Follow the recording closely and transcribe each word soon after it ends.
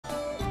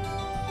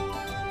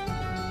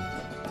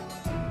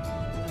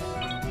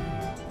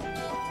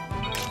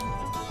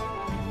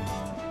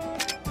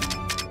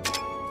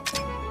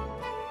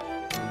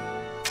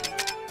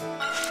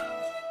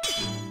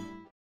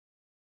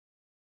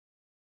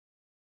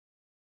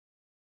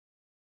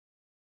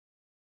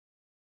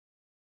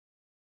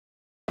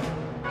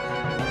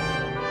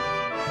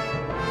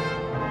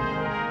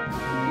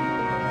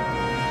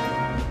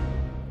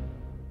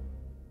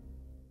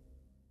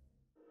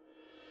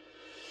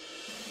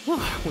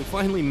we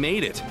finally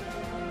made it.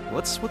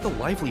 What's with the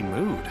lively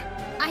mood?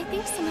 I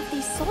think some of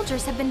these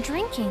soldiers have been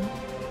drinking.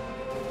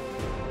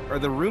 Are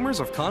the rumors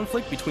of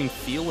conflict between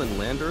Fiel and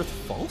Land Earth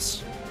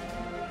false?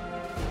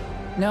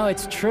 No,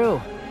 it's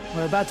true.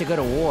 We're about to go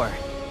to war.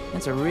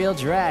 It's a real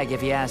drag,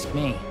 if you ask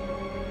me.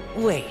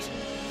 Wait,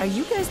 are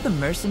you guys the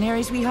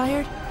mercenaries we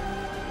hired?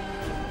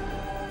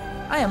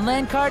 I am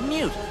Landcard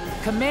Mute,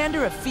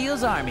 commander of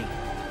Fiel's army.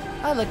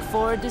 I look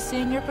forward to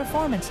seeing your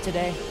performance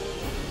today.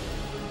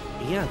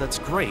 Yeah, that's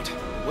great.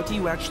 What do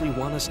you actually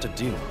want us to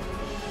do?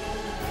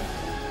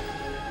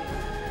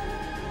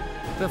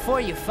 Before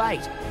you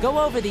fight, go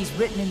over these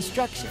written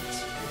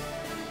instructions.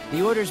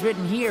 The orders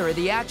written here are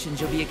the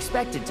actions you'll be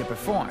expected to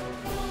perform.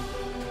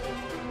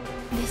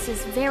 This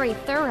is very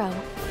thorough.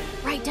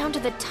 Right down to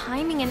the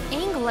timing and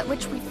angle at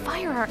which we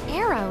fire our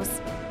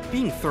arrows.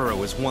 Being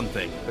thorough is one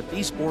thing, but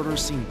these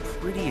orders seem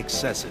pretty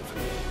excessive.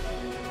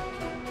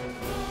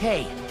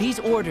 Hey, these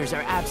orders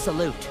are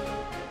absolute.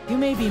 You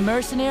may be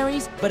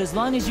mercenaries, but as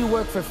long as you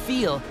work for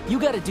Fiel, you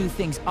gotta do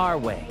things our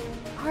way.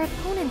 Our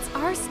opponents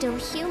are still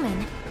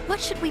human. What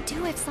should we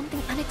do if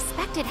something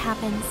unexpected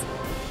happens?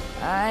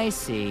 I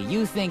see.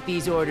 You think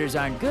these orders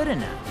aren't good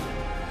enough.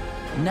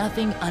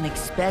 Nothing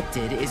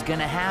unexpected is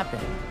gonna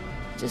happen.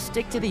 Just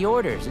stick to the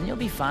orders and you'll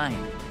be fine.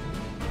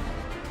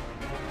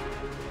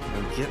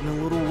 I'm getting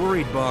a little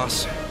worried,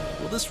 boss.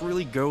 Will this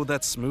really go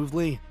that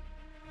smoothly?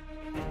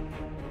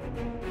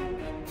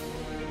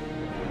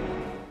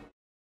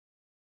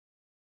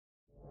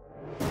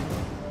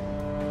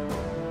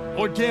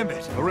 Lord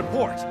Gambit, a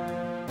report.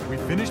 We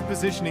finished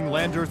positioning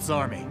Land Earth's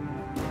army.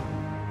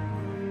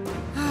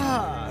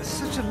 Ah,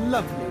 such a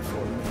lovely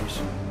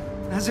formation.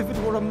 As if it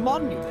were a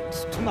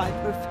monument to my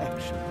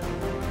perfection.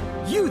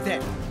 You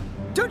then,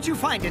 don't you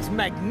find it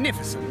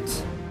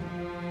magnificent?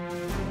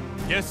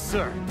 Yes,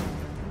 sir.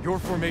 Your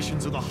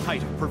formations are the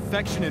height of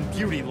perfection and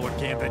beauty, Lord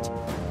Gambit.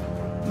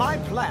 My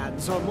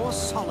plans are more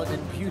solid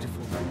and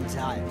beautiful than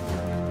time.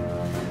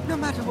 No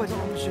matter what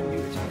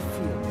ingenuity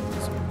Fiel may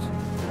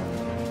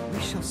exert,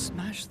 we shall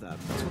smash them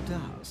to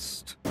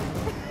dust.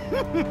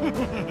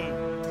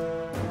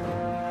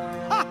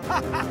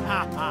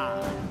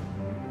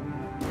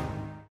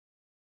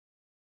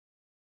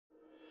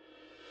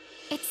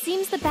 It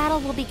seems the battle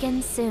will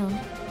begin soon.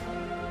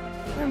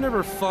 I've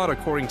never fought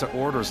according to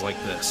orders like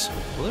this.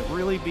 Will it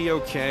really be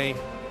okay?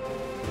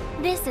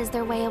 This is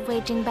their way of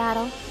waging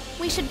battle.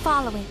 We should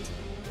follow it.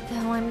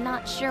 Though I'm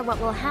not sure what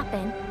will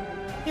happen.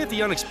 If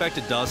the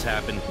unexpected does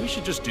happen, we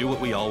should just do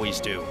what we always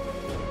do.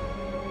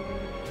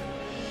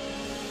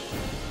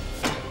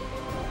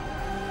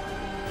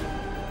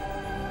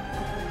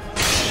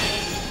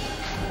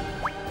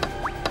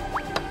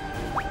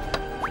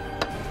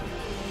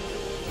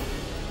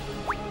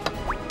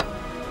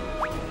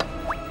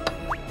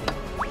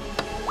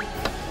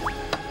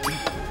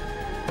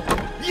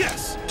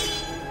 Yes!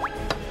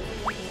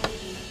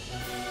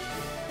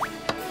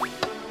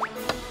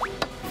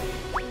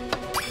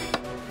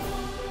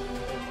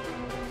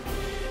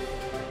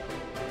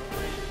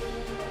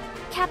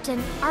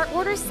 Captain, our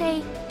orders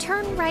say,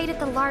 turn right at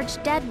the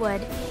large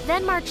deadwood,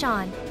 then march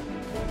on.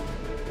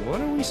 What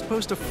are we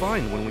supposed to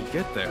find when we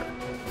get there?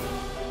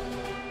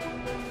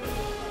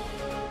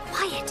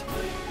 Quiet!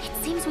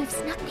 It seems we've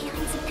snuck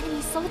behind some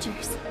enemy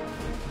soldiers.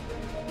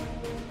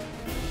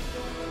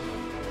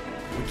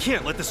 We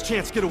can't let this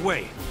chance get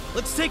away.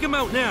 Let's take him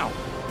out now!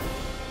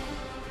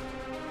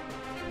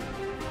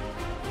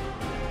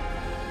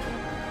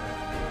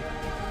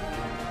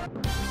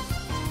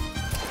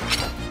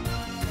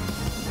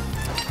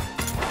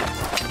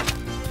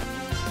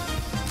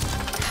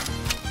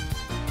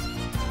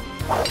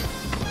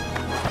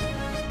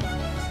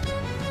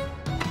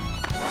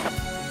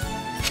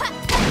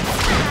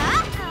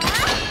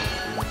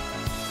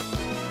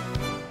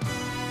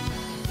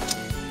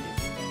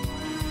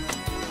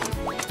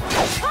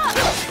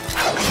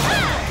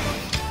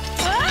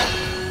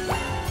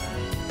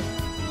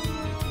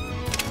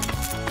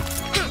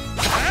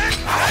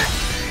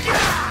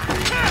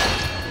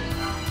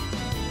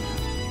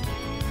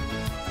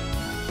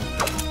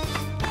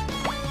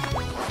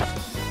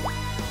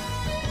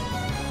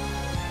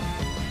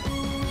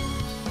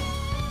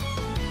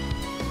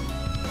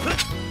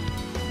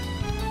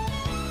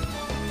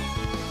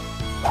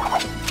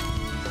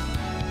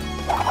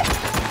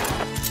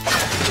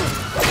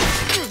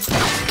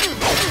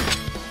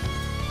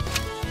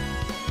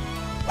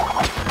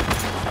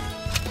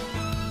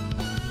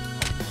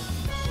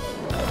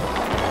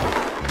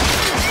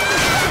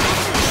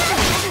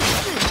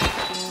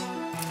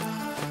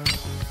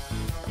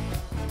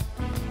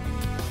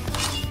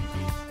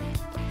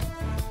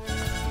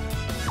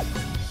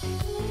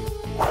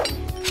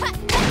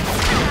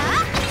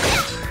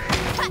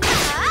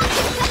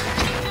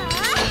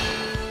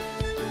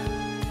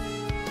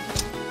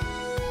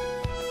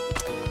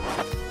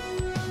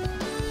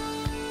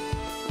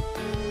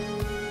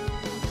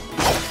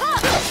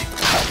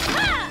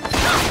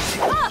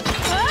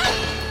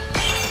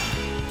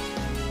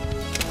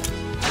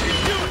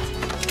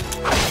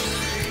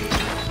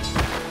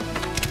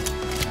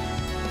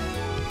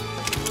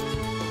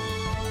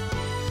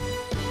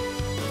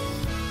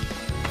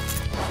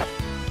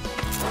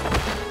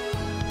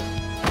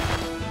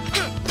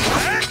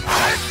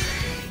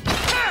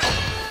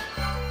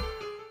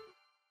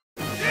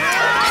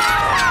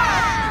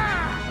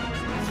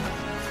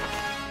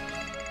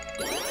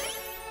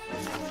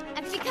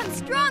 I've become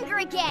stronger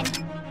again!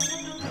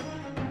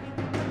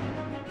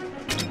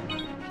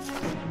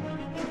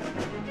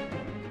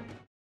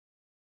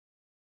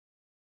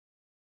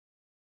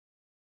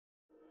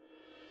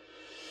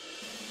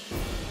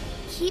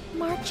 Keep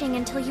marching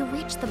until you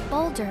reach the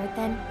boulder,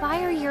 then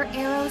fire your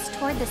arrows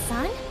toward the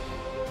sun?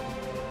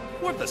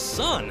 Toward the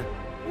sun?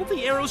 Won't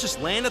the arrows just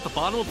land at the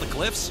bottom of the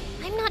cliffs?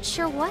 I'm not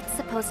sure what's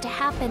supposed to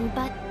happen,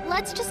 but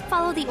let's just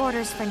follow the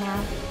orders for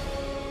now.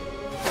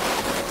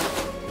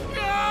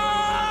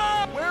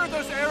 Ah! Where are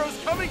those arrows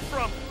coming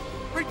from?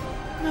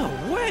 No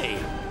way!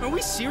 Are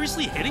we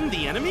seriously hitting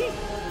the enemy?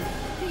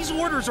 These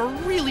orders are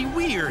really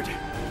weird.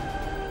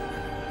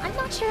 I'm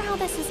not sure how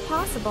this is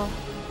possible.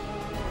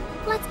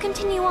 Let's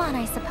continue on,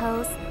 I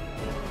suppose.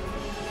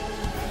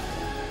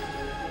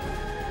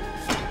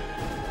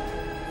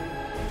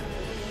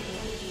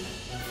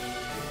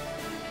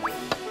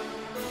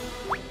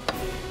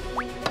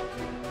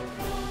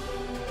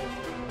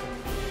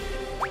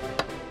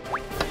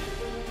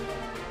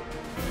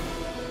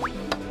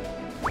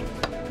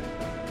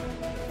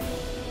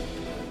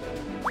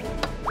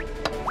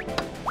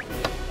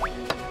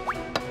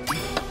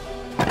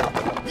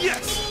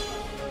 Yes!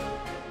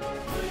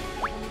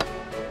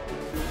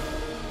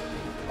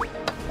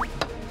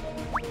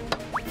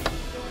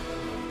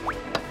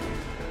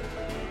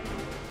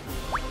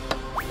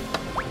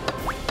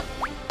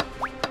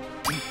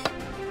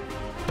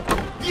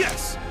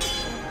 Yes!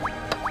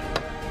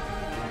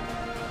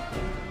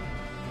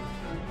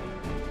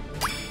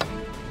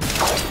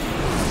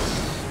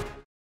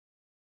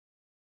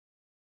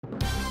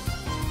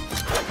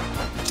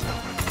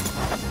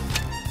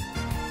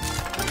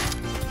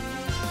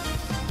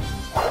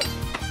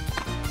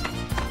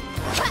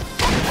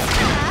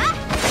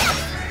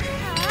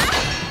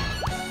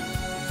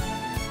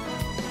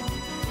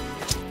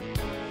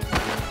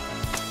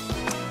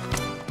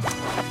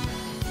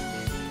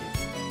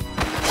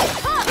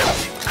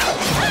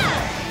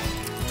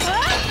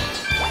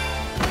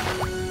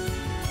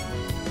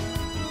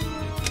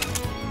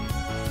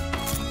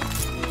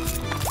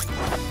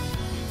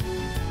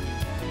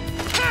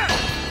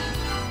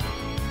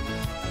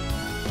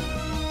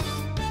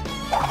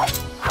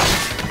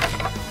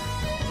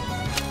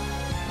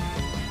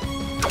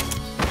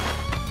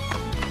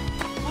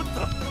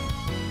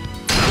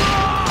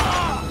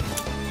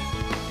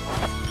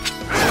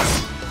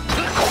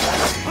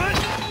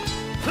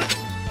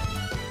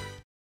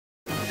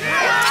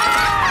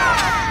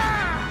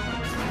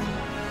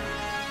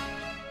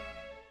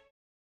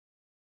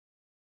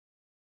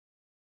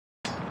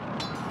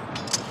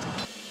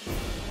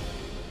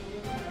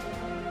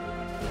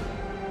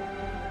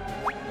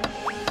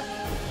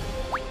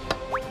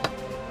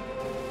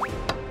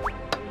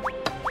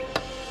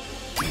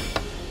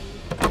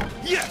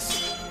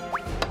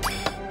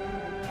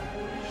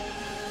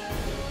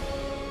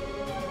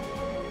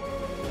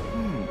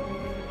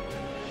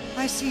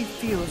 I see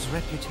Field's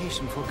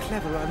reputation for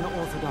clever,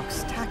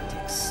 unorthodox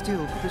tactics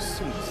still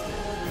precedes them.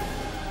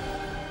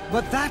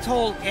 But that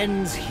all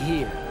ends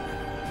here.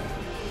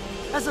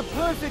 As a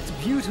perfect,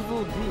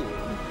 beautiful being,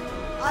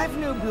 I've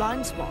no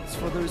blind spots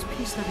for those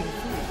peace-loving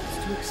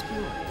fools to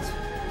exploit.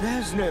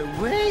 There's no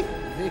way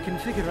they can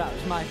figure out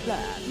my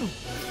plan.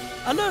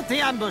 Alert the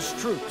ambush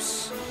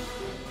troops!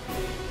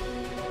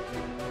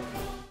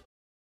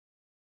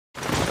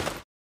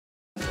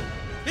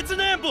 It's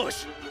an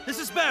ambush! This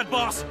is bad,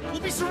 boss!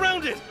 We'll be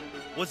surrounded!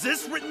 Was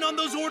this written on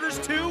those orders,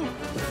 too?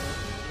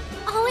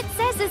 All it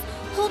says is,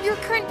 hold your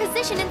current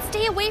position and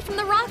stay away from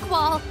the rock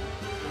wall.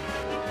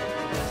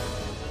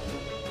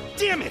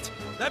 Damn it!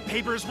 That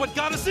paper is what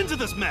got us into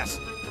this mess!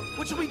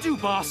 What should we do,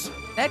 boss?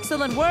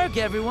 Excellent work,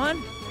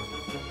 everyone!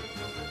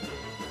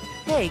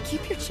 Hey,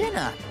 keep your chin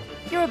up.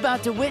 You're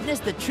about to witness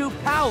the true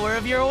power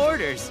of your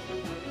orders.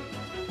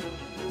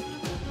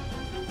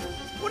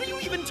 What are you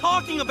even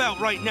talking about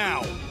right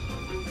now?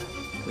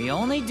 We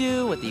only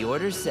do what the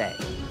orders say.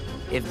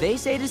 If they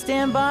say to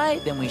stand by,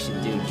 then we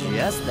should do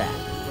just that.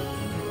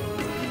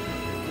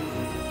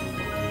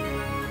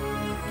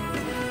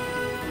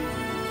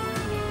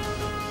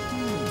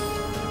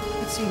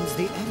 It seems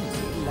the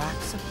enemy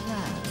lacks a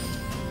plan.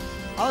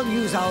 I'll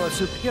use our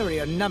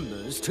superior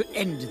numbers to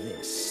end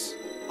this.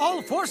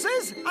 All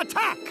forces,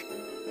 attack!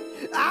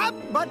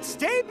 But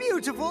stay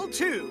beautiful,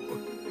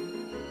 too.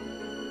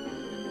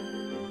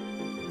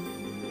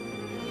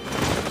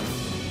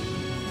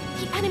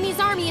 The enemy's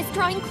army is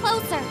drawing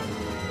closer.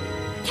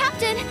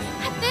 Captain,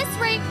 at this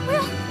rate,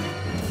 we'll...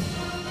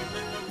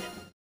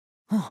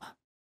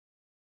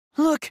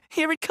 Look,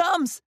 here it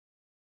comes!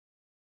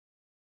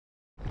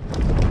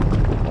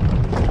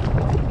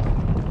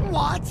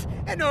 What?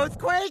 An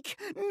earthquake?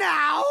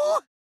 Now?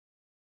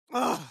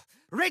 Ugh.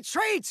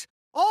 Retreat!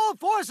 All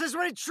forces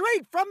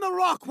retreat from the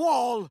rock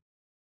wall!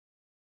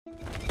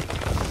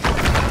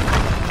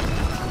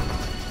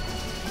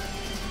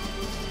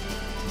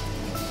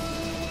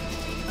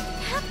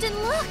 Captain,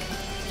 look!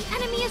 The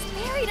enemy is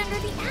buried under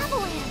the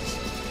avalanche.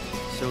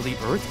 So the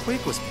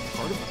earthquake was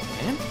part of the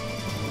plan?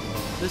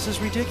 This is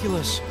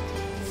ridiculous.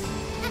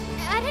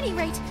 At At any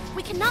rate,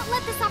 we cannot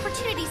let this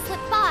opportunity slip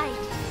by.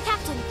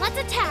 Captain, let's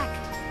attack!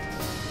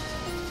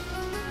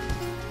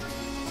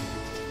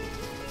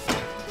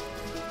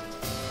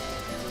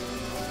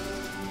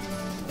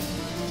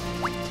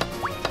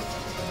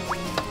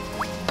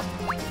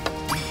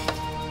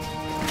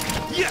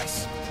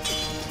 Yes!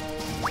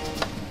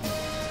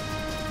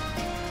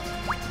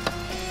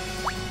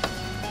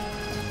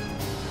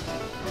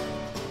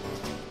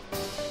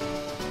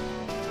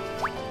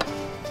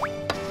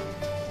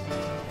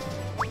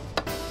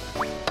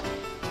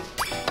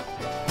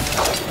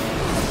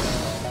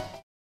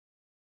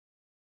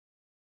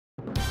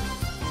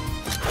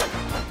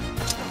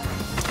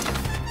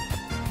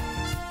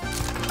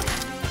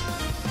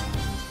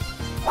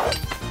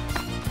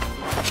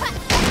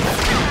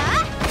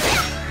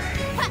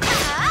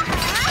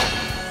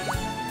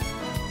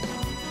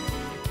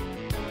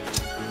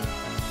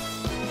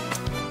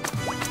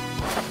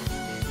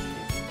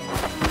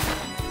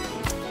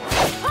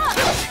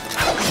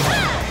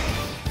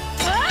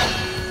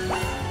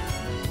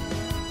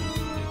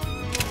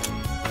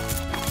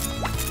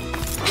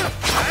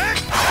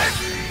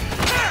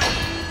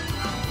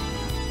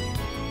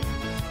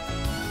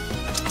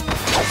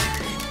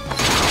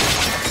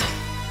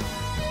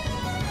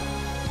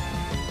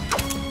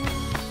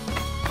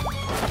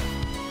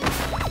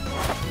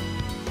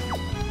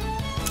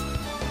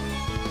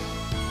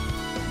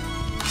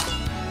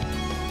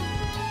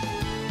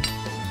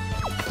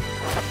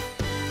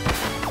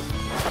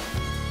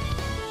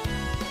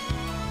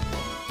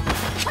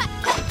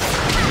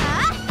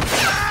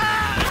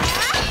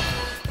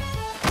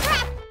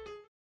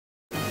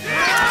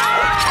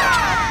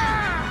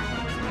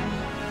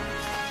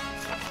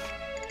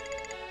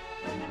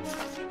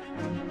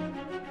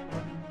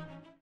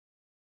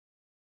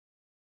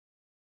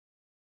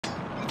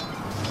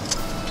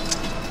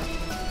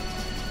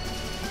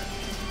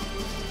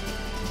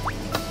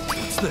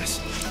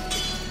 This?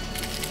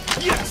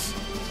 Yes!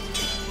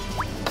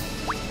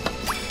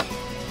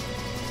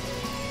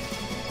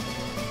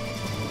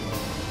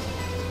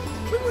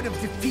 We would have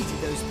defeated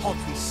those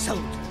paltry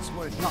soldiers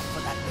were it not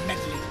for that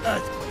meddling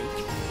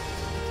earthquake.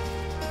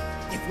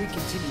 If we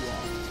continue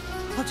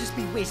on, I'll just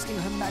be wasting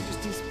Her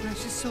Majesty's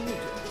precious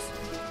soldiers.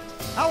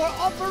 Our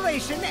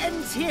operation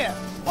ends here.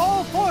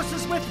 All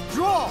forces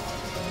withdraw!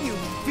 You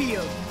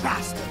field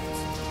bastards!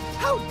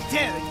 How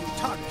dare you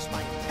tarnish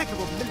my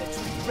impeccable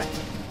military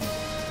record!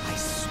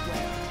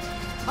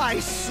 I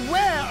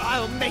swear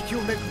I'll make you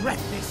regret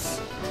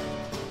this!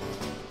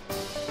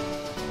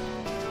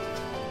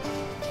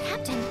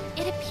 Captain,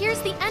 it appears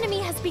the enemy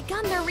has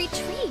begun their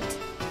retreat.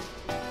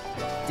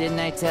 Didn't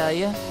I tell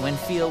you? When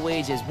field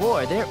wages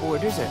war, their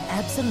orders are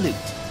absolute.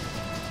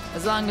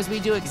 As long as we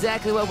do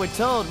exactly what we're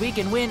told, we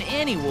can win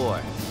any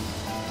war.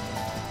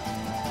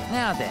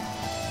 Now then,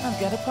 I've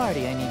got a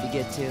party I need to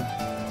get to.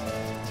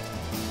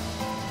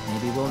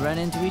 Maybe we'll run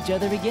into each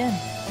other again.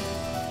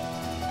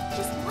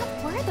 Just what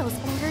were those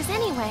orders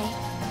anyway?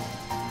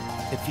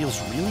 It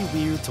feels really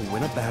weird to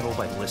win a battle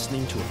by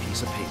listening to a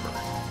piece of paper.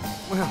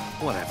 Well,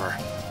 whatever.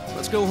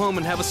 Let's go home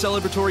and have a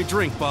celebratory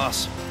drink,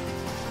 boss.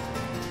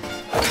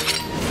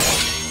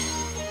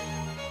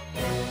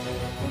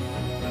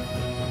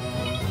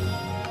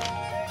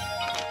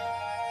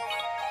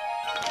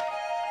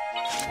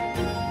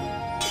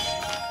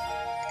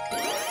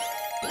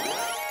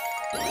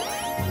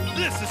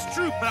 This is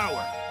true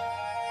power!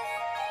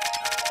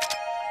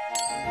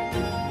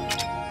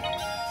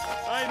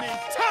 I'm in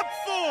top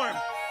form!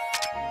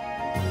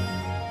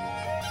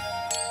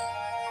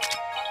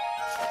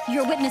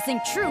 You're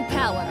witnessing true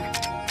power.